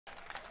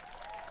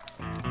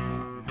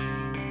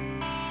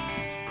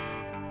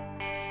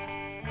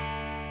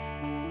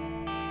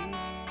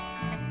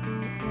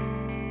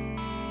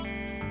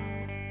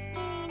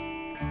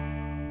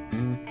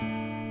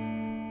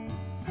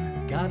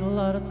Got a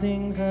lot of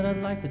things that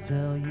I'd like to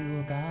tell you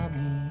about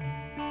me.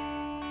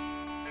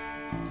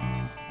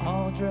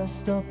 All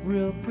dressed up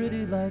real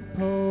pretty like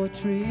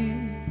poetry.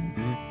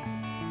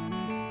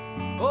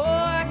 Oh,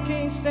 I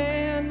can't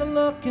stand to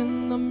look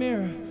in the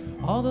mirror.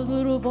 All those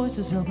little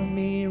voices helping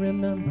me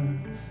remember.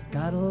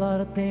 Got a lot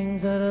of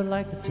things that I'd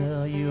like to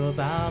tell you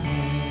about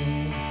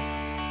me.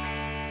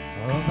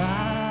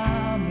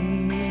 About me.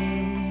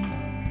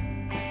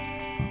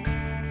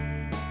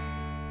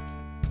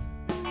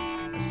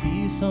 I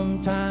see you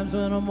sometimes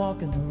when I'm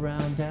walking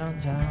around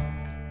downtown.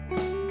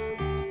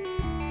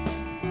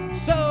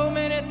 So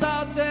many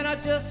thoughts that I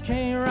just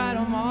can't write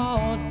them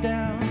all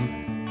down.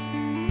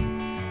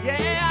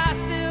 Yeah, I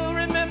still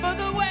remember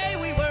the way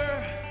we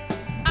were.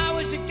 I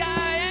was your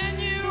guy and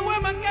you were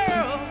my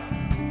girl.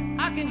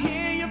 I can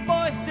hear your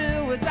voice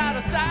still without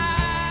a sound.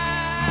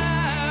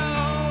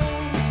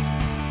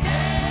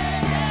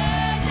 Yeah,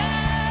 yeah,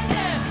 yeah,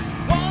 yeah.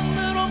 One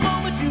little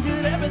moment you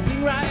get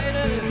everything right,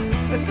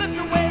 and it slips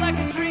away like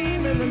a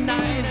dream in the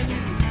night, and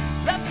you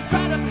left to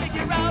try to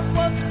figure out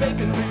what's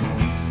making me.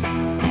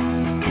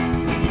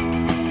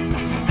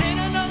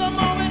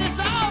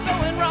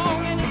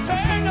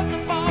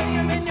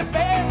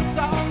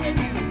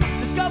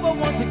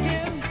 Once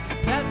again,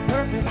 that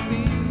perfect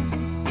feel.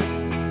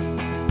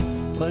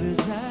 But is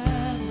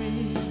that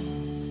real?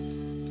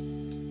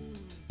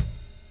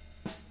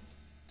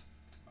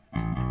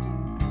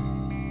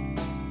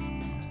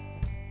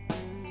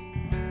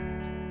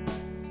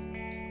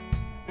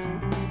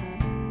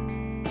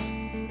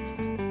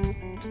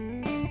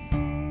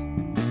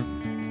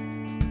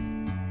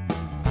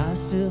 I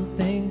still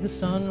think the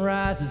sun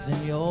rises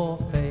in your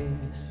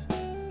face.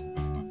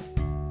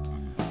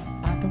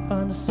 I can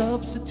find a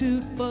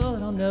substitute,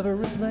 but I'll never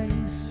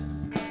replace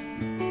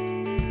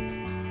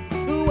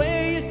the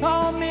way you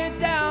calmed me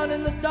down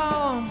in the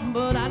dawn.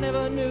 But I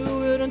never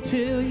knew it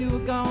until you were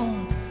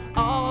gone.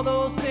 All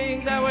those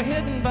things that were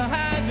hidden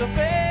behind your face.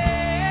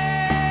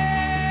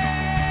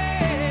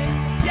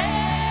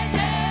 Yeah,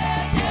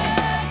 yeah,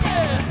 yeah,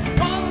 yeah.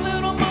 One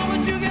little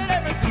moment you get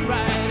everything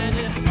right, and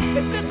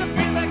it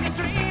disappears like a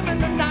dream in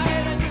the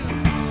night, and you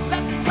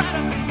left to try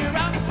to figure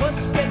out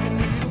what's making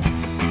you.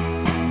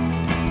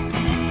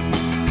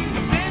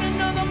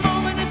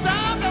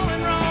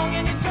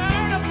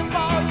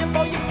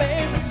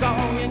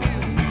 Song, and you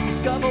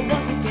discover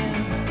once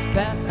again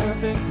that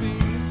perfect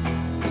feel.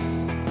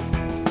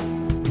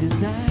 Is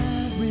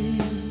that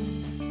real?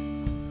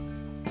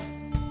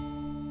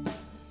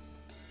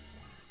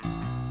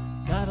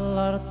 Got a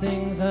lot of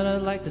things that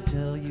I'd like to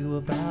tell you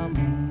about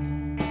me.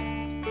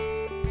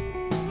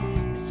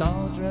 It's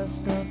all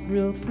dressed up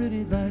real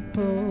pretty like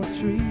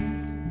poetry.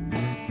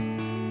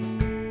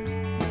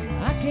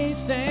 I can't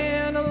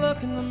stand to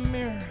look in the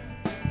mirror.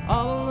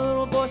 All the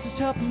little voices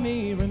helping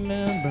me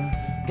remember.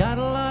 Got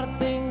a lot of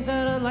things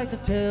that I'd like to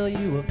tell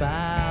you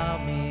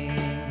about me.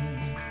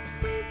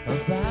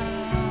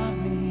 About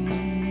me.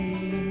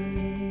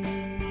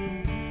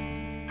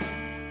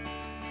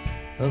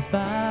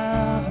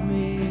 About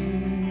me.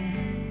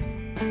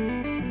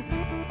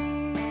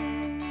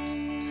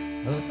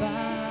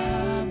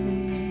 About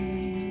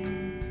me.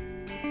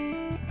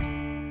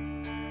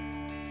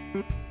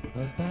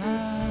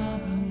 About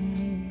me.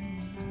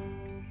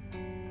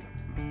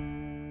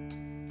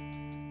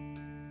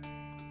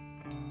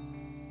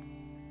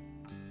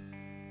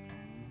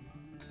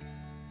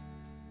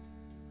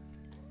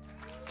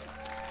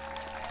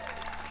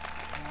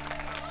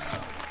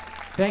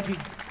 Thank you.